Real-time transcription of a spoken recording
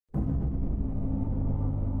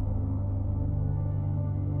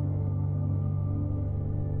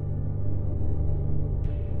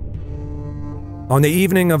On the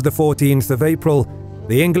evening of the 14th of April,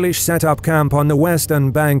 the English set up camp on the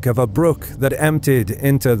western bank of a brook that emptied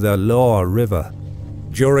into the Loire River.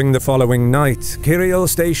 During the following night, Kirill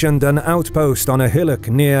stationed an outpost on a hillock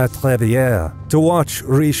near Trevière to watch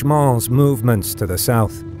Richemont's movements to the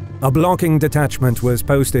south. A blocking detachment was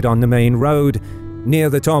posted on the main road, near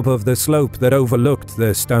the top of the slope that overlooked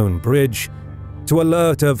the stone bridge, to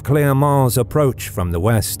alert of Clermont's approach from the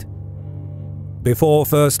west. Before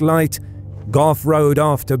first light, Gough rode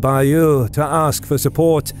off to Bayeux to ask for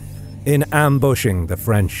support in ambushing the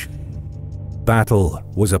French. Battle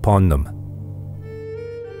was upon them.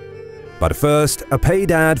 But first, a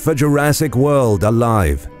paid ad for Jurassic World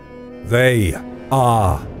Alive. They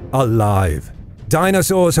are alive.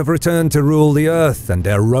 Dinosaurs have returned to rule the Earth, and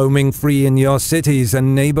they're roaming free in your cities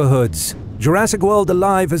and neighborhoods. Jurassic World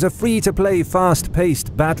Alive is a free-to-play,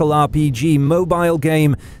 fast-paced battle RPG mobile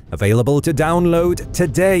game available to download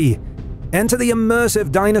today. Enter the immersive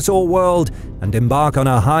dinosaur world and embark on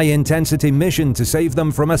a high-intensity mission to save them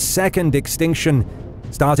from a second extinction.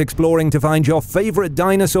 Start exploring to find your favorite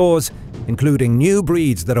dinosaurs, including new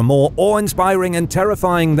breeds that are more awe-inspiring and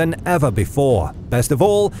terrifying than ever before. Best of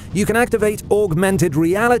all, you can activate augmented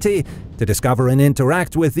reality to discover and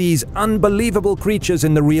interact with these unbelievable creatures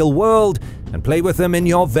in the real world and play with them in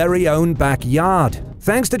your very own backyard.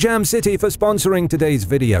 Thanks to Jam City for sponsoring today's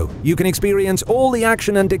video. You can experience all the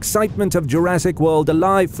action and excitement of Jurassic World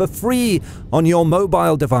Alive for free on your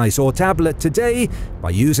mobile device or tablet today by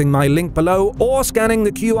using my link below or scanning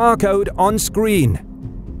the QR code on screen.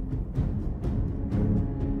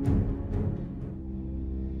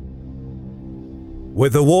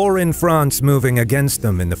 With the war in France moving against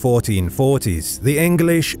them in the 1440s, the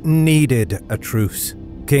English needed a truce.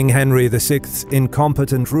 King Henry VI's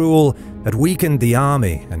incompetent rule had weakened the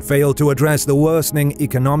army and failed to address the worsening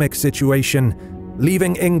economic situation,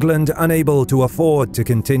 leaving England unable to afford to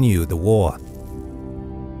continue the war.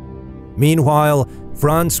 Meanwhile,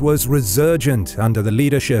 France was resurgent under the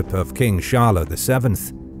leadership of King Charles VII.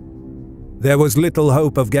 There was little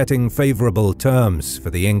hope of getting favorable terms for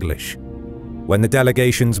the English. When the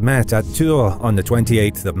delegations met at Tours on the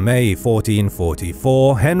 28th of May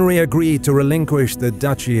 1444, Henry agreed to relinquish the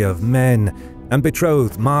Duchy of Maine and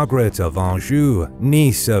betroth Margaret of Anjou,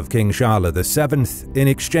 niece of King Charles VII, in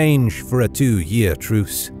exchange for a 2-year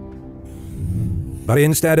truce. But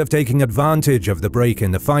instead of taking advantage of the break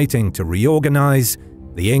in the fighting to reorganize,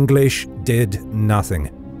 the English did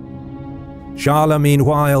nothing. Charles,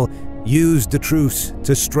 meanwhile, used the truce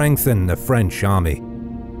to strengthen the French army.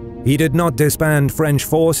 He did not disband French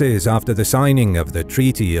forces after the signing of the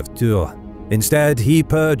Treaty of Tours. Instead, he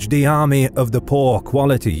purged the army of the poor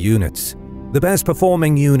quality units. The best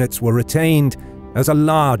performing units were retained as a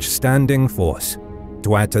large standing force.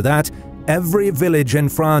 To add to that, every village in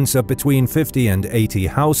France of between 50 and 80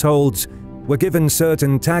 households were given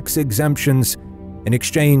certain tax exemptions in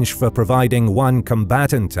exchange for providing one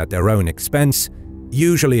combatant at their own expense,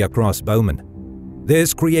 usually a crossbowman.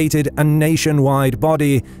 This created a nationwide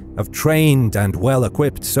body of trained and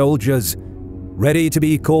well-equipped soldiers, ready to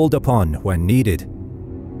be called upon when needed.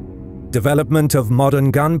 Development of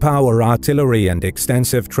modern gunpowder artillery and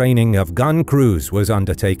extensive training of gun crews was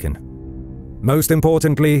undertaken. Most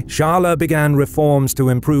importantly, Charles began reforms to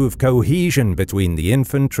improve cohesion between the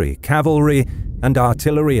infantry, cavalry, and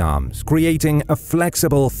artillery arms, creating a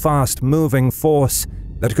flexible, fast-moving force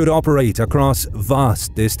that could operate across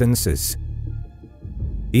vast distances.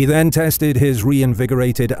 He then tested his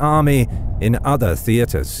reinvigorated army in other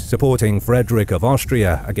theaters, supporting Frederick of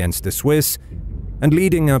Austria against the Swiss and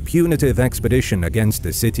leading a punitive expedition against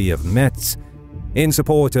the city of Metz in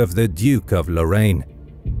support of the Duke of Lorraine.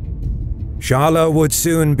 Charles would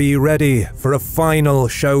soon be ready for a final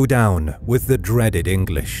showdown with the dreaded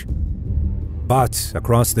English. But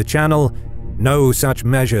across the Channel, no such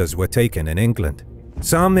measures were taken in England.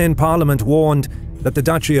 Some in Parliament warned that the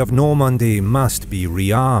Duchy of Normandy must be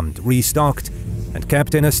rearmed, restocked, and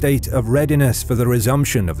kept in a state of readiness for the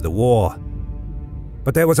resumption of the war.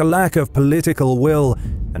 But there was a lack of political will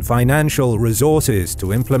and financial resources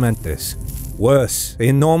to implement this. Worse,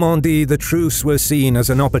 in Normandy, the truce was seen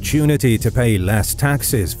as an opportunity to pay less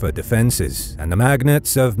taxes for defenses, and the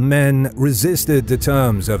magnates of Maine resisted the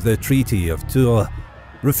terms of the Treaty of Tours,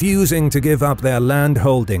 refusing to give up their land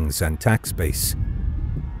holdings and tax base.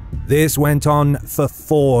 This went on for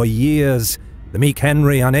 4 years, the meek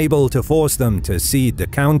Henry unable to force them to cede the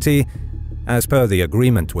county, as per the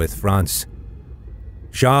agreement with France.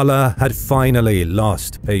 Charles had finally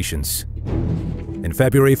lost patience. In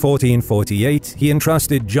February 1448, he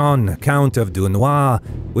entrusted John, Count of Dunois,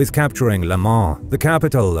 with capturing Le Mans, the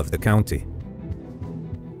capital of the county.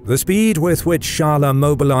 The speed with which Charles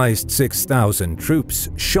mobilized 6,000 troops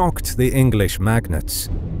shocked the English magnates.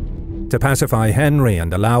 To pacify Henry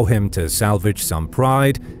and allow him to salvage some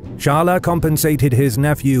pride, Charles compensated his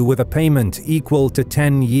nephew with a payment equal to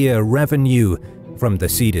 10-year revenue from the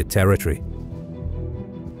ceded territory.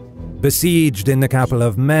 Besieged in the capital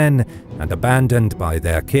of Maine and abandoned by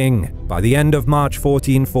their king, by the end of March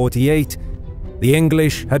 1448, the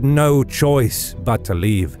English had no choice but to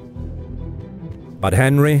leave. But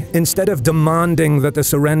Henry, instead of demanding that the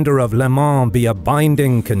surrender of Le Mans be a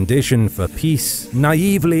binding condition for peace,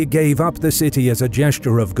 naively gave up the city as a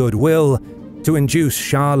gesture of goodwill to induce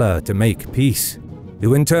Charles to make peace,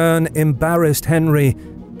 who in turn embarrassed Henry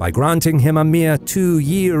by granting him a mere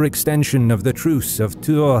 2-year extension of the Truce of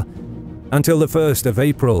Tours until the 1st of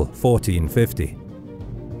April 1450.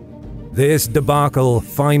 This debacle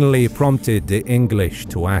finally prompted the English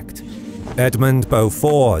to act. Edmund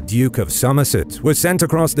Beaufort, Duke of Somerset, was sent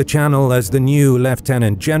across the Channel as the new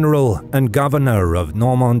Lieutenant General and Governor of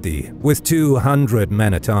Normandy, with 200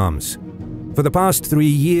 men-at-arms. For the past 3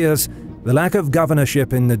 years, the lack of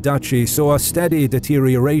governorship in the duchy saw a steady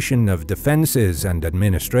deterioration of defences and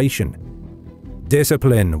administration.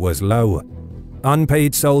 Discipline was low.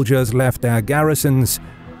 Unpaid soldiers left their garrisons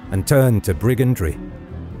and turned to brigandry.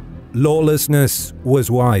 Lawlessness was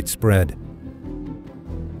widespread.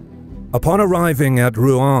 Upon arriving at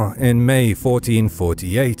Rouen in May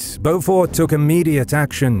 1448, Beaufort took immediate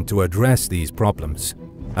action to address these problems.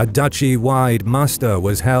 A duchy-wide muster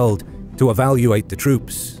was held to evaluate the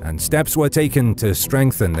troops, and steps were taken to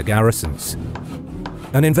strengthen the garrisons.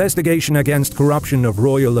 An investigation against corruption of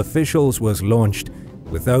royal officials was launched,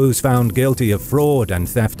 with those found guilty of fraud and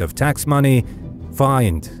theft of tax money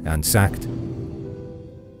fined and sacked.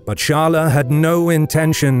 But Charles had no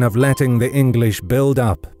intention of letting the English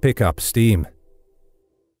build-up pick up steam.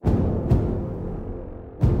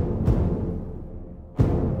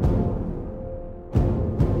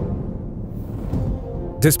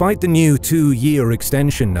 Despite the new 2-year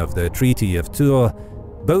extension of the Treaty of Tours,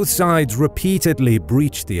 both sides repeatedly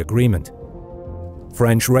breached the agreement.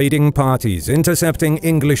 French raiding parties intercepting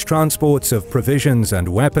English transports of provisions and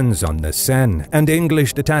weapons on the Seine, and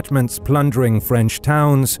English detachments plundering French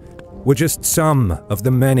towns, were just some of the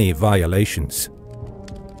many violations.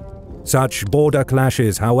 Such border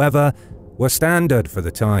clashes, however, were standard for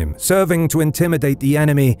the time, serving to intimidate the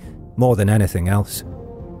enemy more than anything else.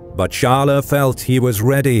 But Charles felt he was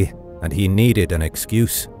ready, and he needed an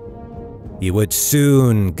excuse. He would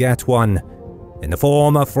soon get one, in the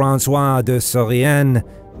form of François de Surienne,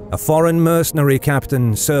 a foreign mercenary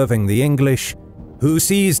captain serving the English, who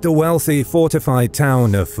seized the wealthy fortified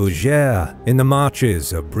town of Fougères in the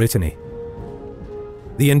marches of Brittany.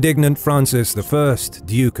 The indignant Francis I,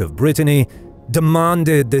 Duke of Brittany,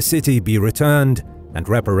 demanded the city be returned and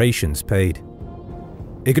reparations paid.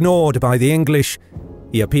 Ignored by the English,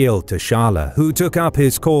 he appealed to Charles, who took up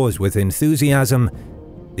his cause with enthusiasm,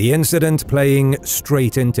 the incident playing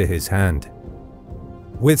straight into his hand.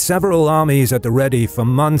 With several armies at the ready for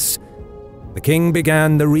months, the king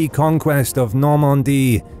began the reconquest of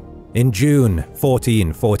Normandy in June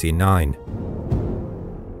 1449.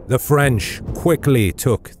 The French quickly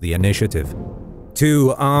took the initiative.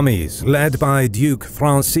 2 armies, led by Duke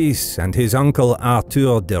Francis and his uncle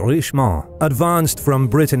Arthur de Richemont, advanced from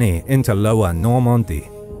Brittany into Lower Normandy.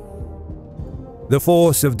 The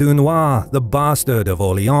force of Dunois, the bastard of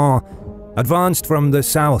Orléans, advanced from the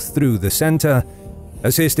south through the centre,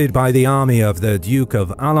 assisted by the army of the Duke of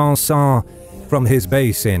Alençon from his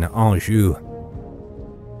base in Anjou.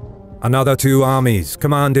 Another 2 armies,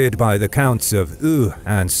 commanded by the Counts of Eu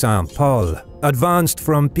and Saint-Paul, advanced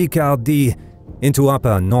from Picardy into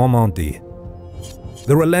Upper Normandy.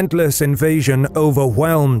 The relentless invasion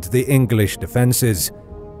overwhelmed the English defences,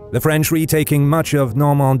 the French retaking much of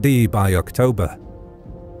Normandy by October.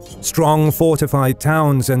 Strong fortified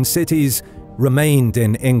towns and cities remained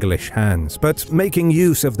in English hands, but making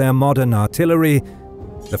use of their modern artillery,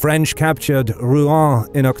 the French captured Rouen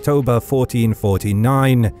in October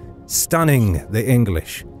 1449, stunning the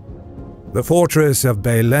English. The fortress of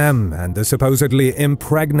Belém and the supposedly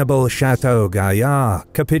impregnable Château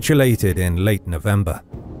Gaillard capitulated in late November.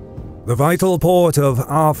 The vital port of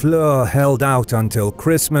Harfleur held out until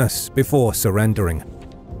Christmas before surrendering.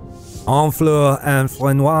 Honfleur and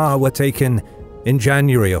Frenois were taken in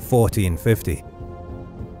January of 1450.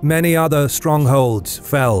 Many other strongholds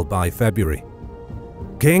fell by February.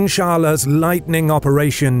 King Charles' lightning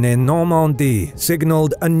operation in Normandy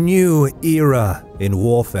signaled a new era in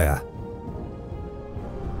warfare.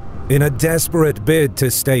 In a desperate bid to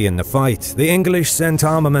stay in the fight, the English sent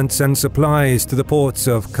armaments and supplies to the ports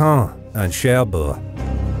of Caen and Cherbourg.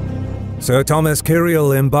 Sir Thomas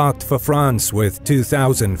Kyriel embarked for France with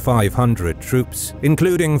 2,500 troops,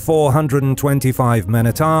 including 425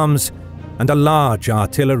 men-at-arms and a large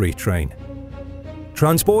artillery train.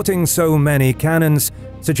 Transporting so many cannons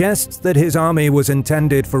suggests that his army was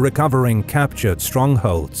intended for recovering captured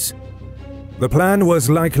strongholds. The plan was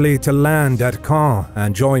likely to land at Caen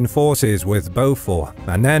and join forces with Beaufort,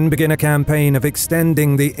 and then begin a campaign of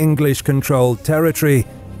extending the English-controlled territory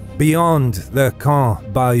beyond the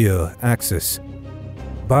Caen-Bayeux axis.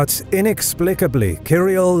 But inexplicably,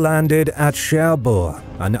 Kyriel landed at Cherbourg,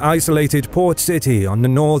 an isolated port city on the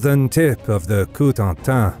northern tip of the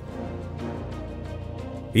Cotentin.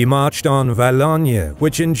 He marched on Valognes,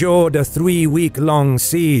 which endured a 3-week-long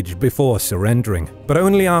siege before surrendering, but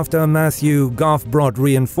only after Matthew Goff brought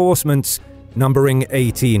reinforcements numbering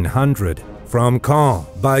 1,800 from Caen,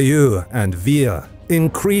 Bayeux and Vire,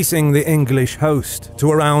 increasing the English host to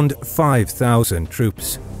around 5,000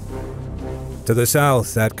 troops. To the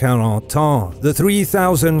south at Carentan, the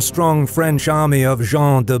 3,000-strong French army of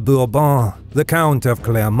Jean de Bourbon, the Count of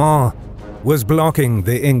Clermont, was blocking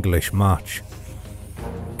the English march.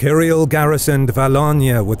 Kyriel garrisoned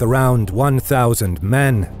Valognes with around 1,000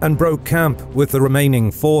 men and broke camp with the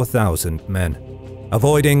remaining 4,000 men.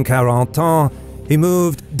 Avoiding Carentan, he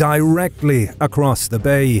moved directly across the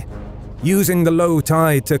bay, using the low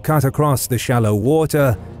tide to cut across the shallow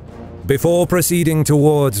water, before proceeding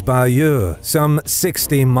towards Bayeux, some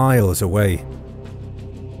 60 miles away.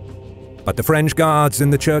 But the French guards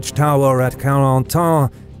in the church tower at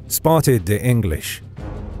Carentan spotted the English.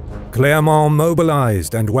 Clermont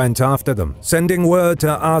mobilized and went after them, sending word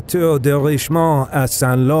to Arthur de Richemont at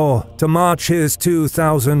Saint-Lô to march his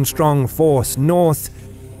 2,000-strong force north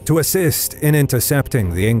to assist in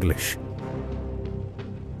intercepting the English.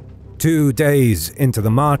 2 days into the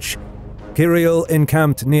march, Kyriel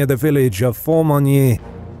encamped near the village of Formigny,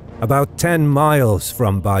 about 10 miles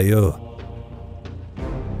from Bayeux.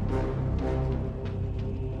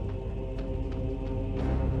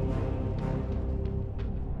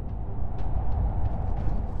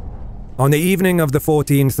 On the evening of the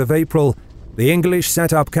 14th of April, the English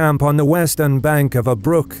set up camp on the western bank of a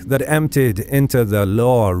brook that emptied into the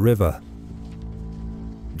Loire River.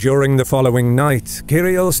 During the following night,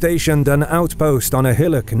 Kyriel stationed an outpost on a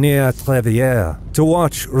hillock near Trévillers to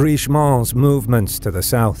watch Richemont's movements to the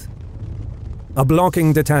south. A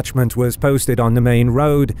blocking detachment was posted on the main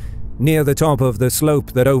road near the top of the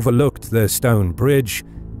slope that overlooked the stone bridge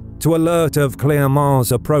to alert of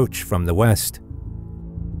Clermont's approach from the west.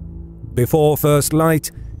 Before first light,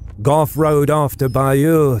 Goff rode off to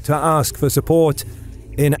Bayeux to ask for support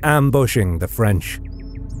in ambushing the French.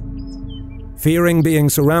 Fearing being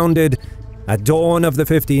surrounded, at dawn of the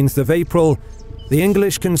 15th of April, the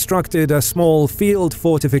English constructed a small field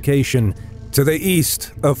fortification to the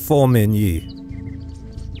east of Formigny.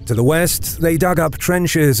 To the west, they dug up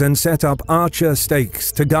trenches and set up archer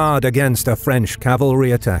stakes to guard against a French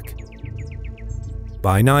cavalry attack.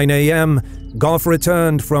 By 9 a.m., Goff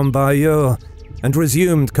returned from Bayeux and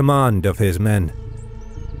resumed command of his men.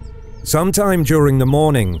 Sometime during the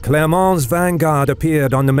morning, Clermont's vanguard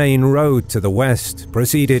appeared on the main road to the west,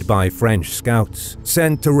 preceded by French scouts,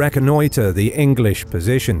 sent to reconnoiter the English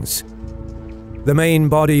positions. The main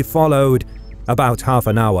body followed about half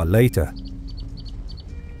an hour later.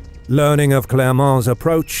 Learning of Clermont's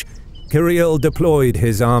approach, Kyriel deployed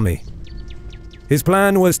his army. His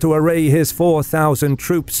plan was to array his 4,000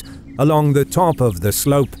 troops along the top of the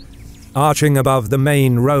slope, arching above the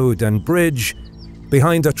main road and bridge,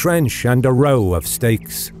 behind a trench and a row of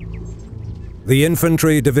stakes. The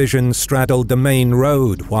infantry division straddled the main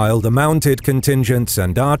road, while the mounted contingents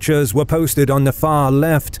and archers were posted on the far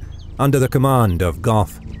left under the command of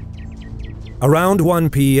Goff. Around 1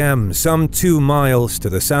 p.m., some 2 miles to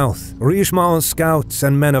the south, Richemont's scouts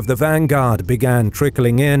and men of the vanguard began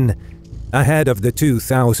trickling in, ahead of the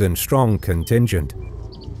 2,000-strong contingent.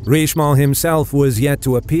 Richemont himself was yet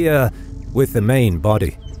to appear with the main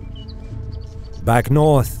body. Back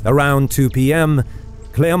north, around 2 p.m.,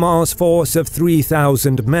 Clermont's force of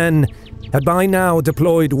 3,000 men had by now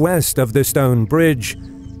deployed west of the stone bridge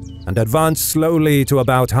and advanced slowly to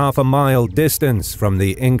about half a mile distance from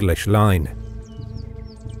the English line.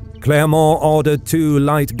 Clermont ordered 2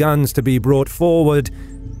 light guns to be brought forward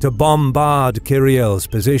to bombard Kyriel's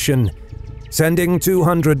position, sending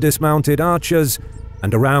 200 dismounted archers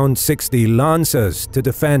and around 60 lancers to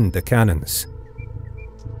defend the cannons.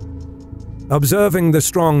 Observing the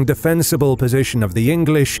strong defensible position of the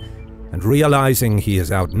English and realizing he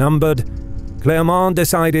is outnumbered, Clermont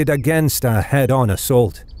decided against a head-on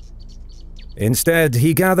assault. Instead,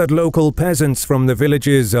 he gathered local peasants from the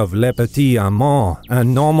villages of Le Petit Amand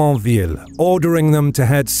and Normanville, ordering them to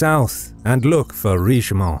head south and look for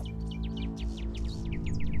Richemont.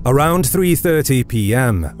 Around 3:30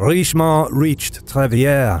 p.m., Richemont reached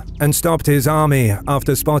Trevière and stopped his army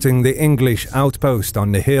after spotting the English outpost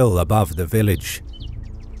on the hill above the village.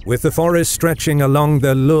 With the forest stretching along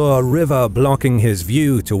the Loire River blocking his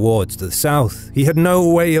view towards the south, he had no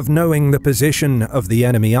way of knowing the position of the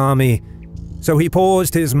enemy army, so he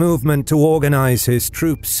paused his movement to organize his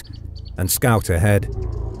troops and scout ahead.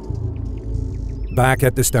 Back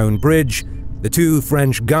at the stone bridge, the two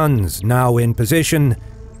French guns, now in position,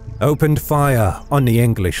 opened fire on the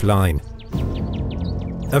English line.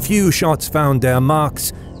 A few shots found their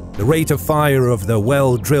marks, the rate of fire of the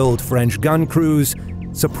well-drilled French gun crews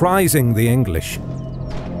surprising the English.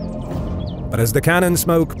 But as the cannon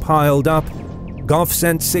smoke piled up, Gough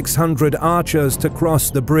sent 600 archers to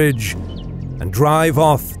cross the bridge and drive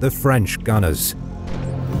off the French gunners.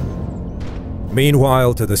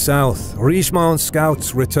 Meanwhile, to the south, Richemont's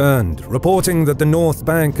scouts returned, reporting that the north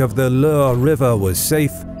bank of the Loire River was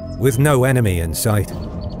safe, with no enemy in sight.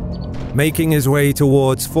 Making his way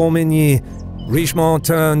towards Formigny, Richemont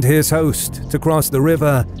turned his host to cross the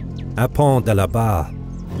river at Pont de la Barre.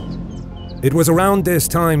 It was around this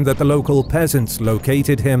time that the local peasants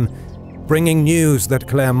located him, bringing news that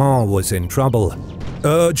Clermont was in trouble,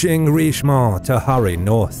 urging Richemont to hurry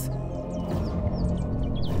north.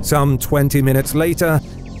 Some 20 minutes later,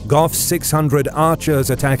 Gough's 600 archers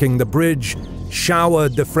attacking the bridge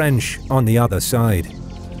showered the French on the other side.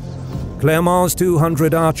 Clermont's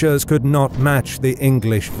 200 archers could not match the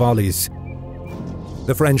English volleys.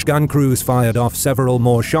 The French gun crews fired off several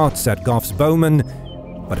more shots at Gough's bowmen,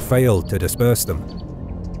 but failed to disperse them.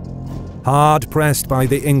 Hard pressed by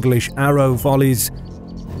the English arrow volleys,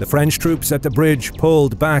 the French troops at the bridge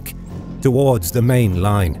pulled back towards the main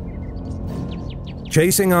line.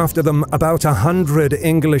 Chasing after them, about 100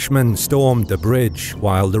 Englishmen stormed the bridge,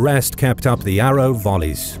 while the rest kept up the arrow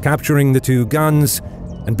volleys, capturing the two guns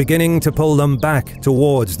and beginning to pull them back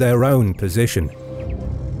towards their own position.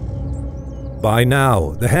 By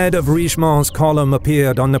now, the head of Richemont's column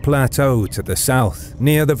appeared on the plateau to the south,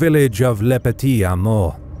 near the village of Le Petit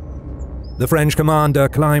Amand. The French commander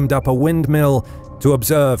climbed up a windmill to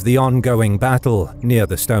observe the ongoing battle near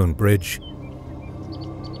the stone bridge.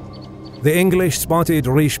 The English spotted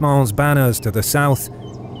Richemont's banners to the south,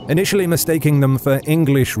 initially mistaking them for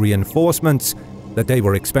English reinforcements that they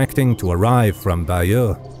were expecting to arrive from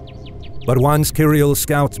Bayeux. But once Kyriel's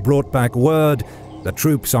scouts brought back word that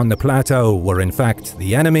troops on the plateau were in fact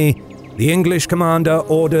the enemy, the English commander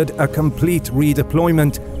ordered a complete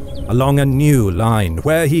redeployment along a new line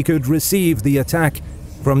where he could receive the attack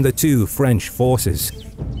from the two French forces.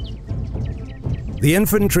 The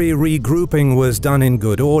infantry regrouping was done in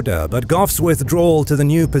good order, but Gough's withdrawal to the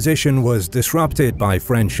new position was disrupted by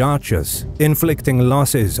French archers, inflicting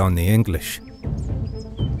losses on the English.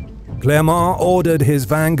 Clermont ordered his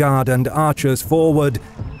vanguard and archers forward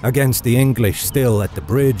against the English still at the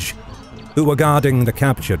bridge, who were guarding the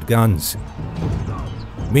captured guns.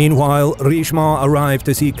 Meanwhile, Richemont arrived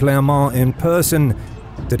to see Clermont in person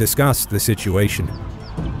to discuss the situation.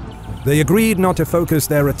 They agreed not to focus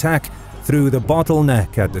their attack through the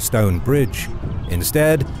bottleneck at the stone bridge.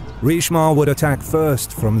 Instead, Richemont would attack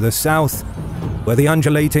first from the south, where the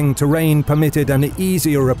undulating terrain permitted an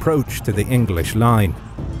easier approach to the English line.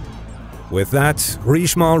 With that,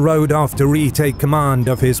 Richemont rode off to retake command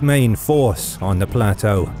of his main force on the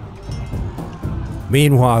plateau.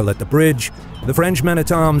 Meanwhile, at the bridge, the French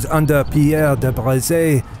men-at-arms under Pierre de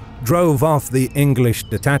Brézé drove off the English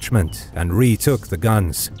detachment and retook the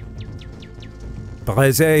guns.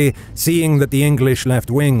 Brézé, seeing that the English left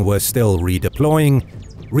wing was still redeploying,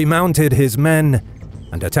 remounted his men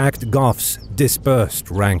and attacked Gough's dispersed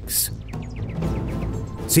ranks.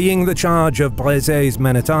 Seeing the charge of Brézé's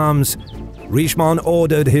men-at-arms, Richemont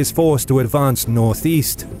ordered his force to advance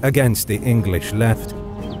northeast against the English left.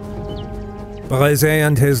 Brézé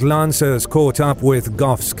and his lancers caught up with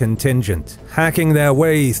Gough's contingent, hacking their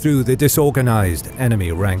way through the disorganized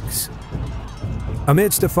enemy ranks.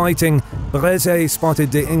 Amidst the fighting, Brézé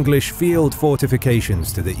spotted the English field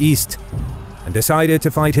fortifications to the east and decided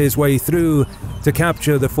to fight his way through to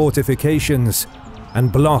capture the fortifications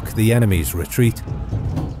and block the enemy's retreat.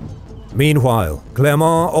 Meanwhile,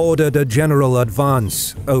 Clermont ordered a general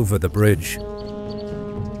advance over the bridge.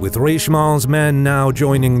 With Richemont's men now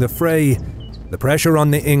joining the fray, the pressure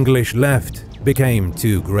on the English left became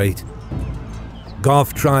too great.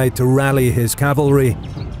 Gough tried to rally his cavalry,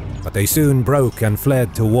 but they soon broke and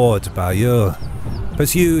fled towards Bayeux,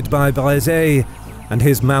 pursued by Brézé, and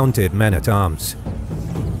his mounted men-at-arms.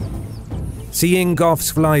 Seeing Gough's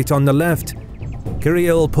flight on the left,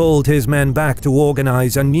 Kirill pulled his men back to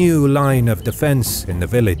organize a new line of defense in the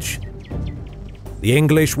village. The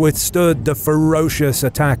English withstood the ferocious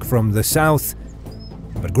attack from the south,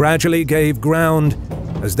 but gradually gave ground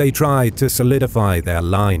as they tried to solidify their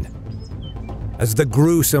line. As the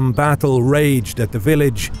gruesome battle raged at the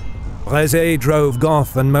village, Brezé drove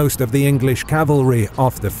Gough and most of the English cavalry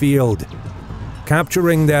off the field,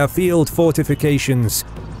 capturing their field fortifications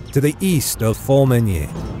to the east of Formigny.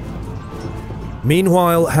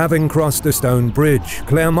 Meanwhile, having crossed the stone bridge,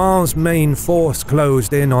 Clermont's main force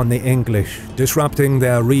closed in on the English, disrupting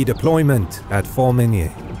their redeployment at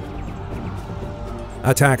Formigny.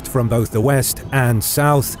 Attacked from both the west and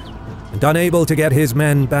south, and unable to get his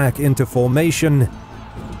men back into formation,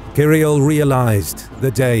 Kirill realized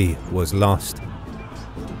the day was lost.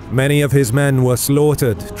 Many of his men were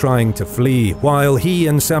slaughtered trying to flee, while he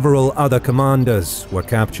and several other commanders were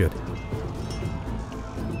captured.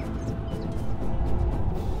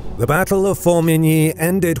 The Battle of Formigny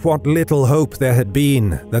ended what little hope there had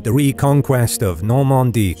been that the reconquest of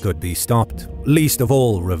Normandy could be stopped, least of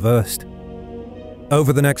all reversed.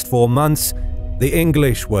 Over the next 4 months, the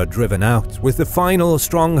English were driven out, with the final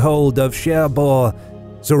stronghold of Cherbourg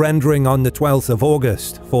surrendering on the 12th of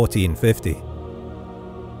August, 1450.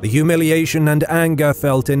 The humiliation and anger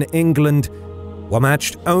felt in England were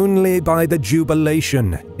matched only by the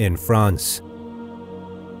jubilation in France.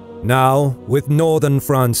 Now, with northern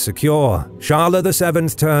France secure, Charles VII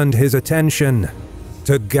turned his attention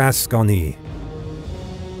to Gascony.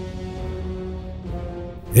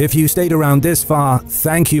 If you stayed around this far,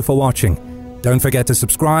 thank you for watching. Don't forget to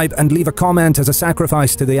subscribe and leave a comment as a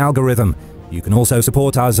sacrifice to the algorithm. You can also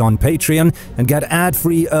support us on Patreon and get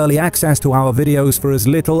ad-free early access to our videos for as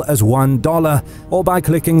little as $1, or by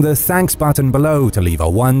clicking the thanks button below to leave a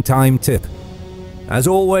one-time tip. As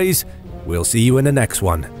always, we'll see you in the next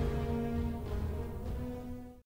one.